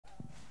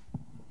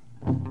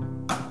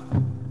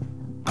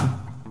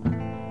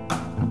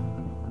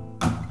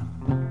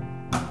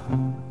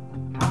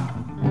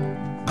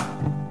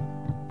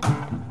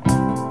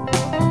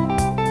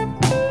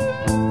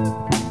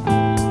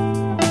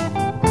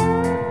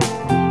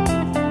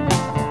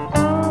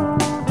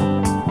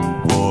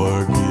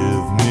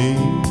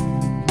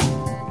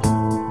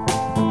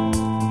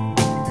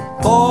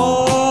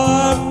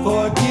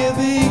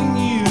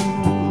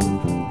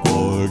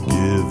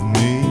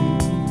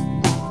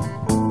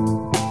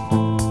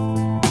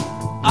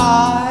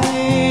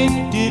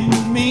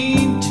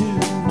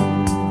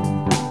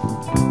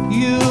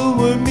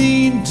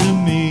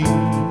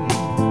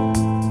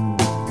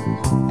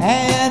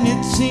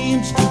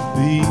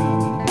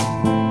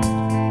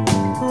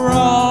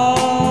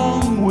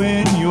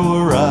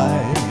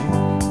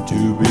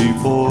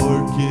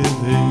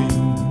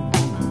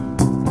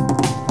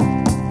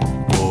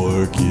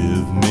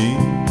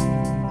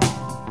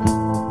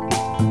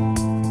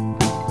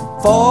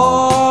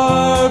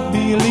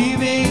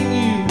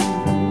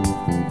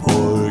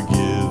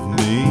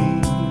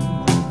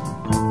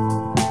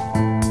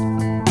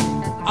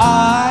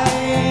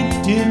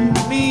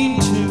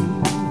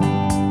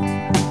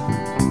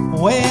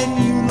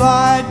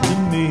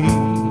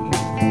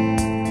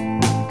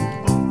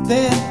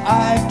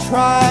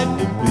tried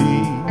to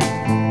be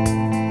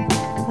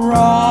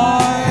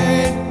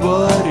right,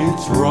 but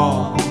it's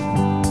wrong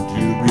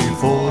to be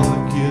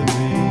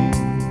forgiving.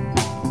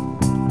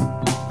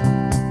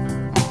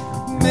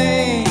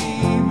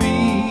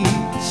 Maybe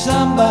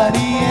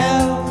somebody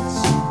else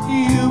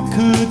you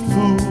could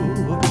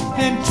fool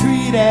and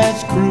treat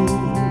as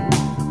cruel.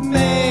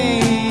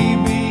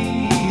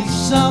 Maybe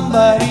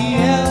somebody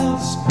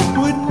else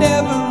would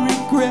never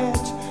regret.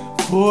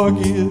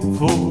 Forgive,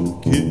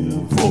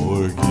 forgive,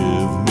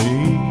 forgive me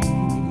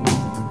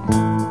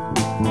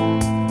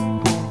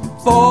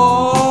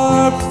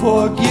for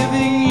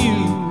forgiving you.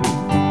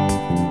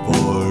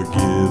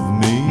 Forgive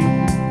me.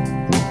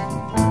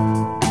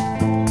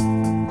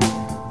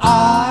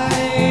 I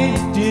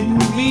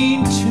didn't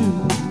mean to.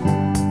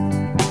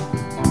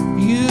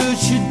 You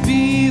should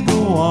be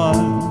the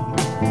one.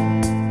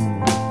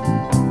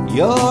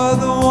 You're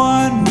the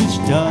one who's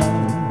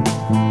done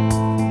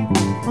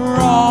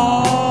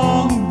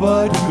wrong,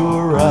 but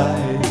you're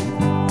right,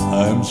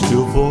 I'm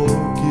still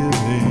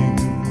forgiving.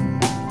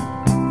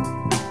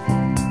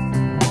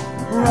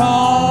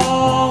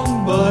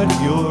 Wrong, but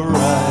you're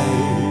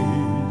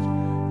right,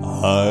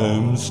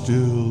 I'm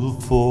still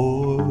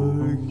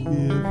forgiving.